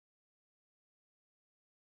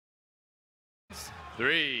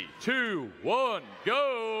3, 2, 1,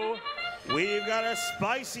 go! We've got a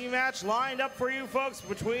spicy match lined up for you folks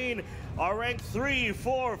between our ranked 3,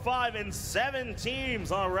 4, 5, and 7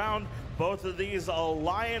 teams around both of these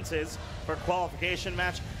alliances for qualification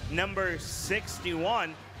match number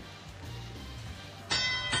 61.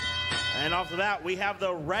 And off the bat, we have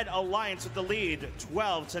the Red Alliance with the lead,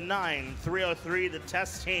 12-9, 303, the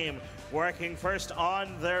test team, working first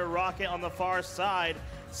on their rocket on the far side.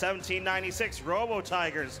 1796 Robo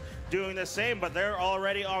Tigers doing the same, but they're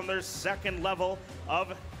already on their second level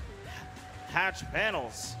of hatch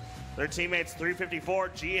panels. Their teammates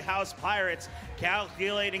 354 G-House Pirates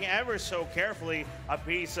calculating ever so carefully a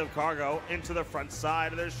piece of cargo into the front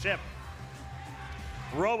side of their ship.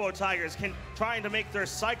 Robo Tigers trying to make their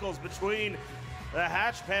cycles between the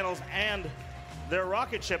hatch panels and their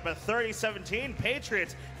rocket ship at 3017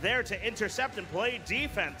 Patriots there to intercept and play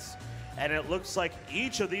defense. And it looks like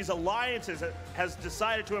each of these alliances has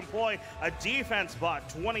decided to employ a defense bot.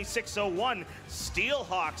 2601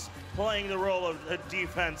 Steelhawks playing the role of the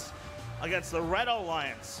defense against the Red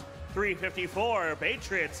Alliance. 354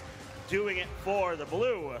 Patriots doing it for the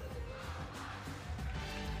blue.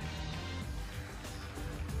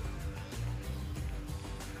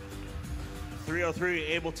 .303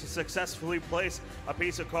 able to successfully place a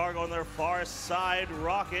piece of cargo on their far side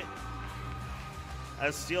rocket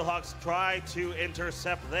as Steelhawks try to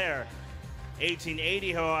intercept there.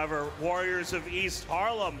 1880, however, Warriors of East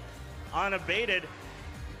Harlem unabated,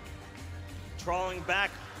 trawling back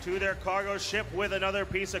to their cargo ship with another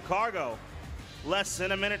piece of cargo. Less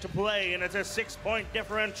than a minute to play, and it's a 6-point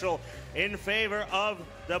differential in favor of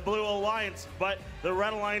the Blue Alliance, but the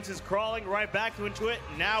Red Alliance is crawling right back into it,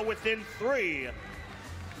 now within 3.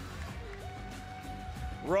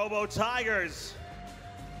 Robo Tigers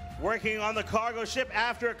working on the cargo ship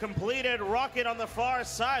after a completed rocket on the far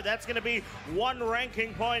side. That's going to be 1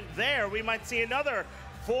 ranking point there. We might see another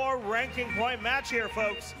 4 ranking point match here,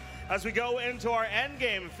 folks, as we go into our end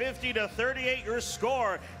game. 50-38 your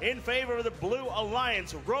score in favor of the Blue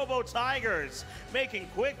Alliance. Robo Tigers making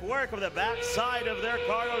quick work of the backside of their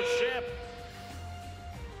cargo ship.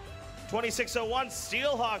 2601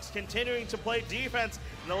 Steelhawks continuing to play defense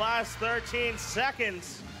in the last 13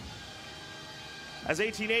 seconds. As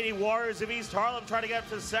 1880 Warriors of East Harlem try to get up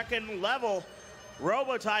to the second level.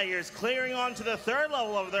 Robo Tigers clearing on to the third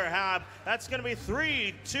level of their hab. That's going to be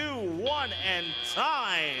 3, 2, 1, and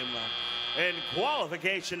time. In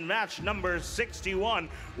qualification match number 61,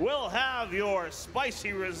 we'll have your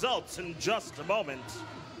spicy results in just a moment.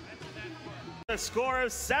 A score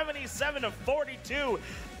of 77-42.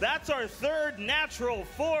 That's our third natural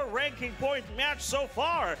 4 ranking point match so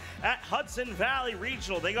far at Hudson Valley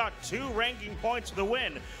Regional. They got 2 ranking points for the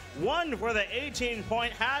win, 1 for the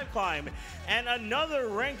 18-point hat climb, and another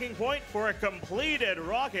ranking point for a completed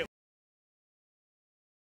rocket.